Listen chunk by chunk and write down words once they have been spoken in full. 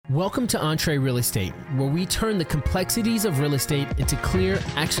Welcome to Entre-Real Estate, where we turn the complexities of real estate into clear,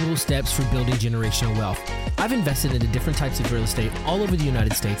 actionable steps for building generational wealth. I've invested into different types of real estate all over the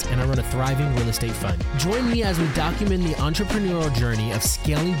United States, and I run a thriving real estate fund. Join me as we document the entrepreneurial journey of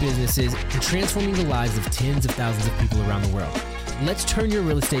scaling businesses and transforming the lives of tens of thousands of people around the world. Let's turn your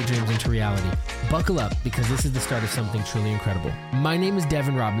real estate dreams into reality. Buckle up, because this is the start of something truly incredible. My name is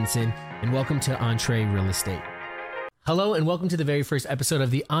Devin Robinson, and welcome to Entre-Real Estate. Hello, and welcome to the very first episode of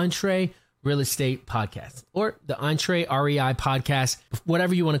the Entre-Real Estate Podcast, or the Entre-REI Podcast,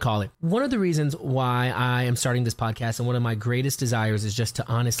 whatever you want to call it. One of the reasons why I am starting this podcast, and one of my greatest desires, is just to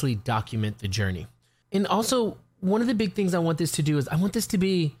honestly document the journey. And also, one of the big things I want this to do is I want this to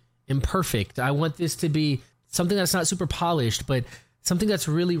be imperfect. I want this to be something that's not super polished, but something that's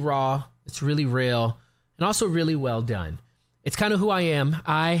really raw, it's really real, and also really well done. It's kind of who I am.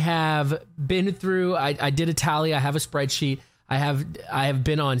 I have been through, I did a tally, I have a spreadsheet. I have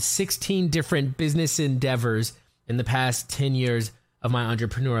been on 16 different business endeavors in the past 10 years of my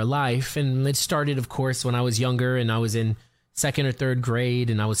entrepreneurial life. And it started, of course, when I was younger and I was in second or third grade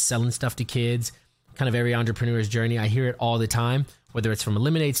and I was selling stuff to kids. Kind of every entrepreneur's journey. I hear it all the time, whether it's from a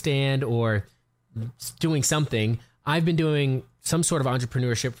lemonade stand or doing something. I've been doing some sort of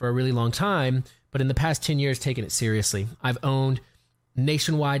entrepreneurship for a really long time, but in the past 10 years, taking it seriously. I've owned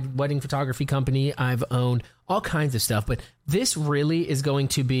nationwide wedding photography company. I've owned all kinds of stuff, but this really is going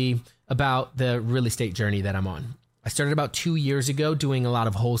to be about the real estate journey that I'm on. I started about 2 years ago doing a lot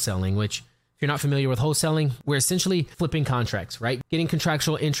of wholesaling, which if you're not familiar with wholesaling, we're essentially flipping contracts, right? Getting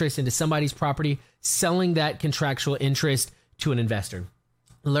contractual interest into somebody's property, selling that contractual interest to an investor.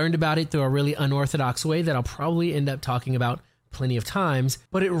 Learned about it through a really unorthodox way that I'll probably end up talking about plenty of times,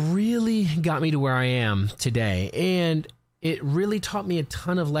 but it really got me to where I am today. And it really taught me a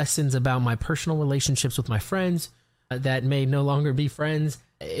ton of lessons about my personal relationships with my friends that may no longer be friends,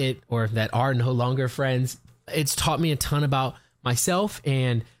 or that are no longer friends. It's taught me a ton about myself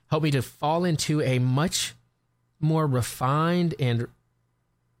and helped me to fall into a much more refined and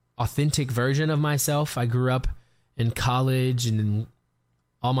authentic version of myself. I grew up in college and in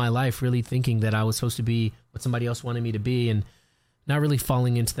all my life really thinking that I was supposed to be what somebody else wanted me to be, and not really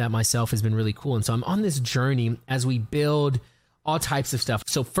falling into that myself has been really cool. And so I'm on this journey as we build all types of stuff.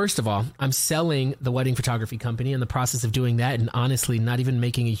 So first of all, I'm selling the wedding photography company, in the process of doing that, and honestly not even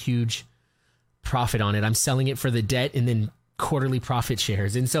making a huge profit on it. I'm selling it for the debt and then quarterly profit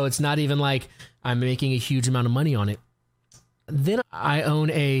shares. And so it's not even like I'm making a huge amount of money on it. Then I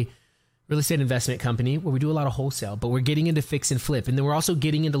own a real estate investment company where we do a lot of wholesale, but we're getting into fix and flip. And then we're also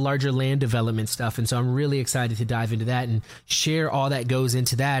getting into larger land development stuff. And so I'm really excited to dive into that and share all that goes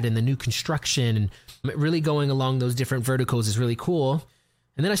into that, and the new construction, and really going along those different verticals is really cool.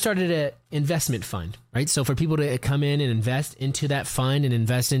 And then I started an investment fund, right? So for people to come in and invest into that fund and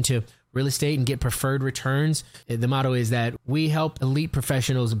invest into real estate and get preferred returns, the motto is that we help elite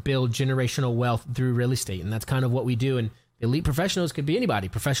professionals build generational wealth through real estate. And that's kind of what we do. And elite professionals could be anybody,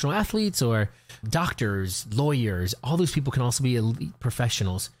 professional athletes or doctors, lawyers. All those people can also be elite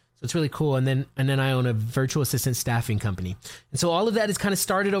professionals. So it's really cool. And then I own a virtual assistant staffing company. And so all of that has kind of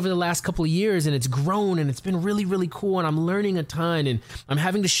started over the last couple of years, and it's grown, and it's been really, really cool. And I'm learning a ton, and I'm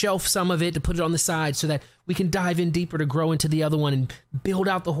having to shelf some of it to put it on the side so that we can dive in deeper to grow into the other one and build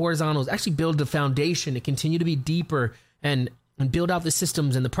out the horizontals, actually build the foundation to continue to be deeper and build out the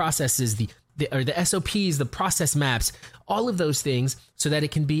systems and the processes, the SOPs, the process maps, all of those things, so that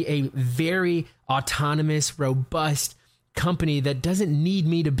it can be a very autonomous, robust company that doesn't need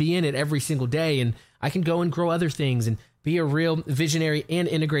me to be in it every single day. And I can go and grow other things and be a real visionary and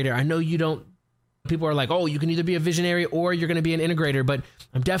integrator. I know people are like, oh, you can either be a visionary or you're going to be an integrator, but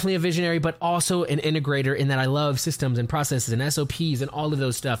I'm definitely a visionary, but also an integrator, in that I love systems and processes and SOPs and all of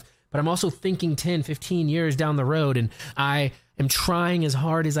those stuff. But I'm also thinking 10, 15 years down the road, and I am trying as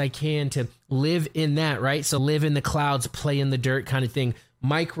hard as I can to live in that, right? So live in the clouds, play in the dirt kind of thing,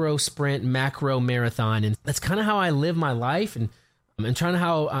 micro sprint, macro marathon. And that's kind of how I live my life, and kind of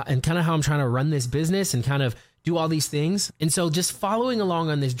how I'm trying to run this business and kind of do all these things. And so just following along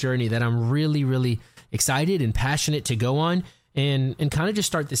on this journey that I'm really, really excited and passionate to go on and kind of just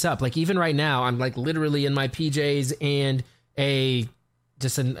start this up. Like even right now, I'm like literally in my PJs and a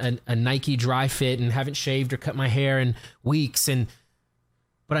Nike dry fit, and haven't shaved or cut my hair in weeks.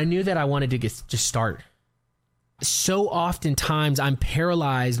 But I knew that I wanted to just start. So oftentimes I'm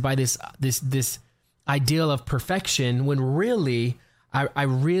paralyzed by this ideal of perfection, when really I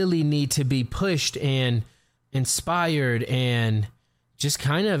really need to be pushed and inspired and just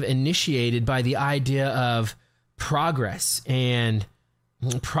kind of initiated by the idea of progress and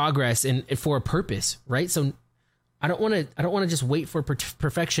for a purpose, right? So I don't want to just wait for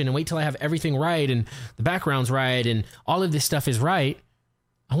perfection and wait till I have everything right and the background's right and all of this stuff is right.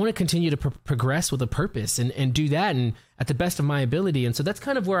 I want to continue to progress with a purpose and do that and at the best of my ability. And so that's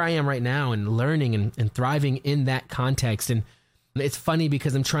kind of where I am right now and learning and thriving in that context. And it's funny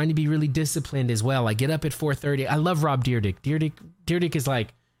because I'm trying to be really disciplined as well. I get up at 4:30. I love Rob Dyrdek. Dyrdek is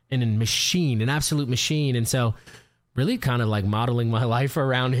like an absolute machine. And so really kind of like modeling my life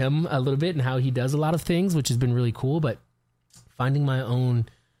around him a little bit and how he does a lot of things, which has been really cool, but finding my own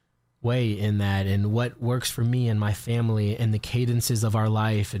way in that and what works for me and my family and the cadences of our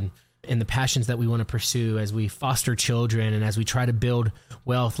life and the passions that we want to pursue as we foster children and as we try to build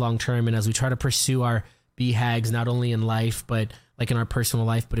wealth long term and as we try to pursue our BHAGs not only in life but like in our personal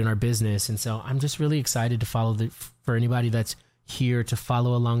life but in our business. And so I'm just really excited to for anybody that's here to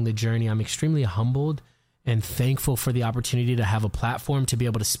follow along the journey. I'm extremely humbled and thankful for the opportunity to have a platform to be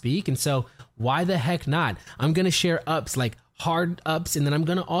able to speak. And so why the heck not? I'm going to share ups, like hard ups, and then I'm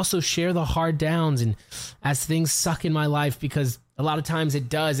going to also share the hard downs and as things suck in my life, because a lot of times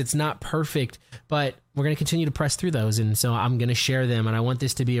it's not perfect, but we're going to continue to press through those. And so I'm going to share them. And I want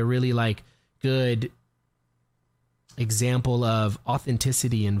this to be a really like good example of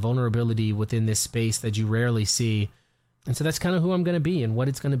authenticity and vulnerability within this space that you rarely see. And so that's kind of who I'm going to be and what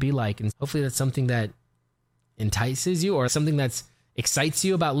it's going to be like. And hopefully that's something that entices you or something that excites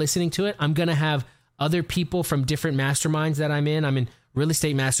you about listening to it. I'm going to have other people from different masterminds that I'm in. I'm in real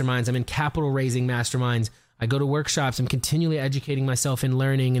estate masterminds. I'm in capital raising masterminds. I go to workshops. I'm continually educating myself and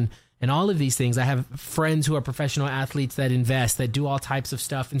learning and all of these things. I have friends who are professional athletes that invest, that do all types of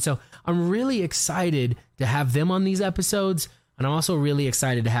stuff. And so I'm really excited to have them on these episodes. And I'm also really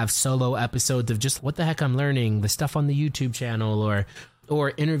excited to have solo episodes of just what the heck I'm learning, the stuff on the YouTube channel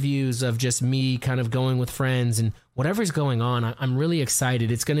or interviews of just me kind of going with friends and whatever's going on. I'm really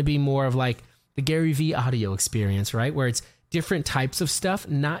excited. It's going to be more of like the Gary V audio experience, right? Where it's different types of stuff,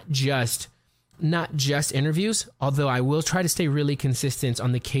 not just interviews, although I will try to stay really consistent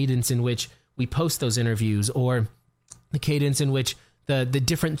on the cadence in which we post those interviews or the cadence in which the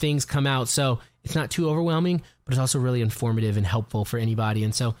different things come out. So it's not too overwhelming, but it's also really informative and helpful for anybody.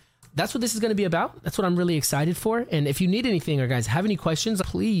 And so that's what this is going to be about. That's what I'm really excited for. And if you need anything or guys have any questions,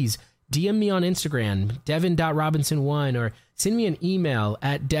 please DM me on Instagram, devin.robinson1, or send me an email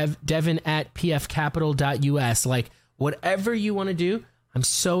at devin@pfcapital.us. Like whatever you want to do, I'm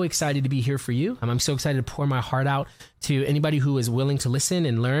so excited to be here for you. I'm so excited to pour my heart out to anybody who is willing to listen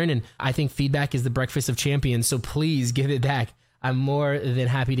and learn. And I think feedback is the breakfast of champions. So please give it back. I'm more than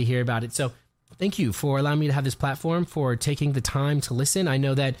happy to hear about it. So thank you for allowing me to have this platform, for taking the time to listen. I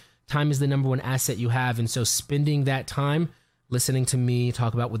know that time is the number one asset you have. And so spending that time listening to me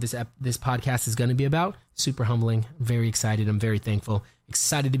talk about what this podcast is going to be about, super humbling, very excited. I'm very thankful,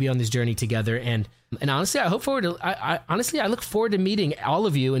 excited to be on this journey together. And honestly, I look forward to meeting all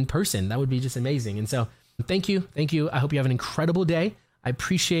of you in person. That would be just amazing. And so thank you. I hope you have an incredible day. I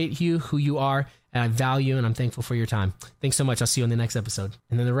appreciate you, who you are, and I value and I'm thankful for your time. Thanks so much. I'll see you on the next episode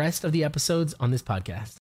and then the rest of the episodes on this podcast.